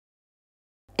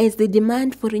As the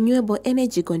demand for renewable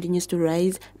energy continues to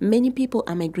rise, many people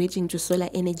are migrating to solar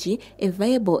energy, a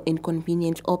viable and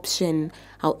convenient option.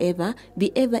 However,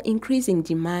 the ever-increasing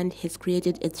demand has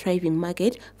created a thriving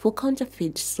market for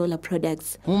counterfeit solar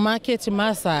products. Market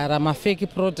mazara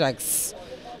fake products.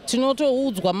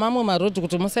 Tinotoudzwa mamwe marodhi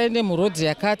kuti musaende murodhi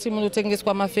yakati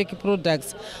munotengeswa fake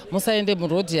products, musaende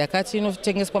murodhi yakati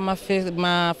inotengeswa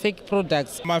fake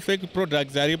products. Fake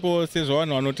products aripo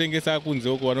sezvavanhu vanotengesa kunze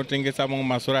uko vanotengesa mamwe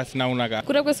masora asina kunaka.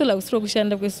 Kura kwesola kusiro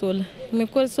kushanda kwesola.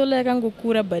 Sola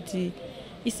yakangokura but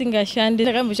isingashandi.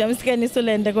 Ndakamboshandisika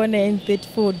nesola ndakaona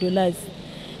 $34.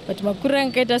 But makura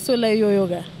angaita sola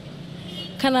iyoyo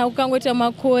kana ukangoita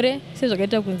makore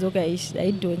sezvakaita kunze uko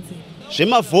haidhonzi.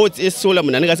 Votes esolar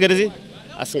munhu anenge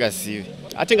asingazivi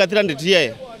atenga 300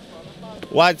 iye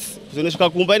what zonosvika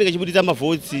kumba inenge ichibudisa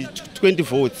votes 20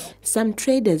 votes. Some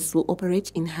traders who operate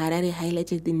in Harare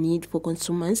highlighted the need for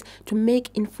consumers to make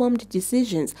informed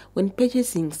decisions when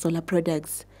purchasing solar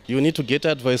products. You need to get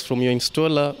advice from your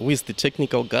installer, who is the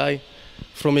technical guy.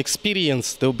 From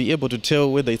experience, they'll be able to tell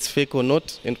whether it's fake or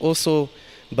not, and also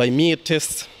by mere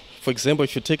tests. For example,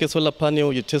 if you take a solar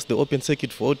panel, you test the open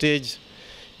circuit voltage,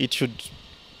 it should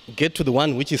get to the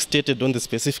one which is stated on the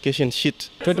specification sheet.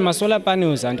 Toti ma solar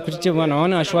panels and kuti vanhu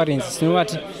vaona assurance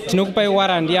sinovati tinokupai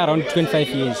warranty around 25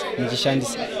 years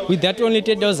nichishandisa. With that only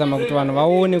tedozama kuti vanhu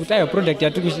vaone kuti ayo product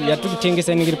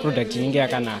yatikutengesa inenge iri product inenge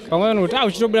yakanaka. Pamwe vanhu kuti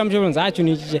uchitobuda mushop unzi acho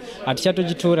nichiche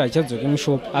hatichatochitora hatichadzoke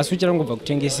mushop asi uchirangobva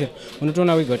kutengesera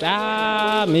unotoona wega kuti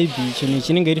maybe chinhu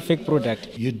chinenge iri fake product.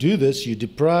 You do this, you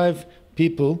deprive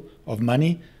people of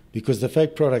money, because the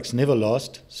fake products never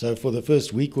last. So for the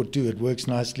first week or two, it works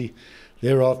nicely.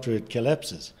 Thereafter, it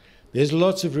collapses. There's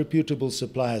lots of reputable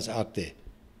suppliers out there.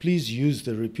 Please use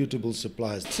the reputable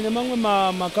suppliers. Tine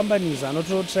mamwe companies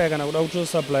anototry kana kuda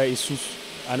kutosupply isusu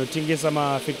anotengesa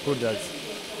ma fake products.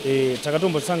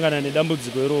 Takatombosangana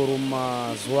nedambudziko iroro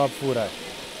mazuva apfuura.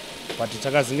 But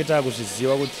takazinge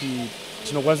takuzviziva kuti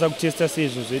tinokwanisa kutesta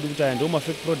sezvo zvedu kuti aya ndoma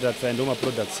fake products aya ndoma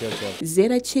products yacho.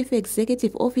 Zera Chief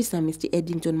Executive Officer Mr.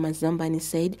 Eddington Mazambani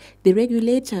said the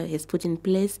regulator has put in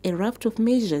place a raft of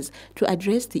measures to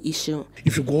address the issue.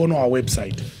 If you go on our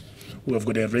website, we have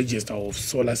got a register of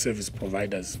solar service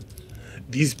providers.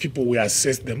 These people, we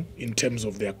assess them in terms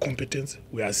of their competence,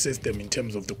 we assess them in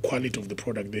terms of the quality of the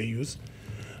product they use,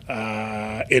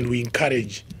 and we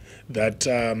encourage that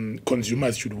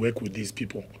consumers should work with these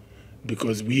people,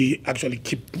 because we actually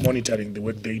keep monitoring the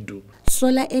work they do.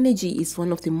 Solar energy is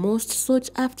one of the most sought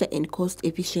after and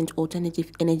cost-efficient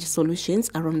alternative energy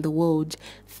solutions around the world.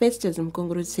 Festus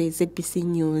Mkongoro says ZBC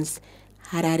News,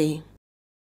 Harare.